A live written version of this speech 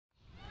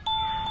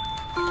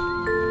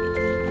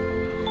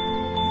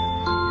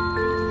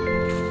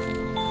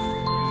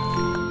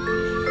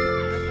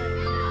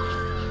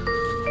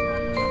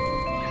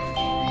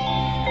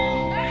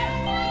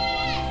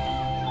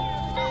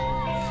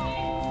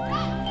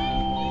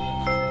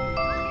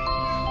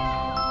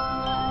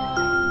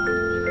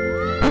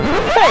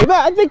Hey, man,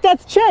 I think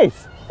that's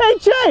Chase. Hey,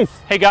 Chase.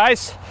 Hey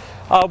guys,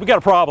 we got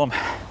a problem.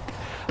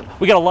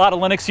 We got a lot of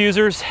Linux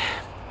users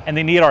and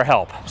they need our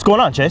help. What's going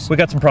on, Chase? We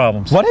got some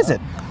problems. What is it?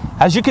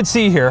 As you can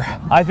see here,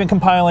 I've been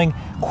compiling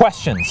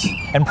questions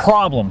and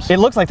problems. It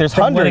looks like there's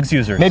from hundreds, Linux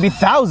users. maybe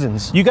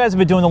thousands. You guys have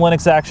been doing the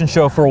Linux Action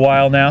Show for a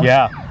while now.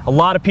 Yeah. A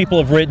lot of people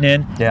have written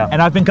in,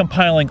 and I've been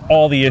compiling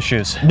all the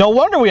issues. No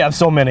wonder we have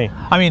so many.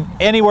 I mean,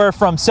 anywhere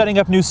from setting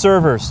up new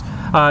servers,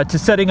 to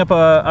setting up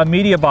a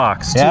media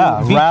box, to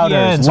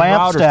routers, VPNs,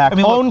 lamp stack,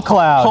 phone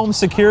cloud, home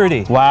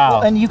security. Wow.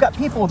 Well, and you've got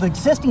people with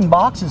existing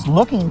boxes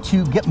looking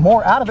to get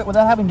more out of it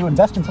without having to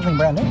invest in something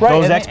brand new.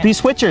 Right. Those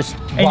XP switchers.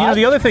 And you know,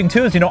 the other thing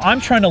too is, I'm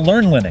trying to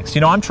learn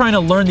Linux. I'm trying to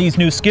learn these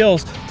new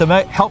skills to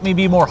help me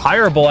be more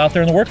hireable out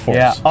there in the workforce.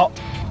 Yeah. Oh,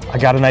 I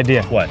got an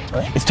idea. What?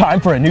 It's time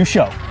for a new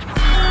show.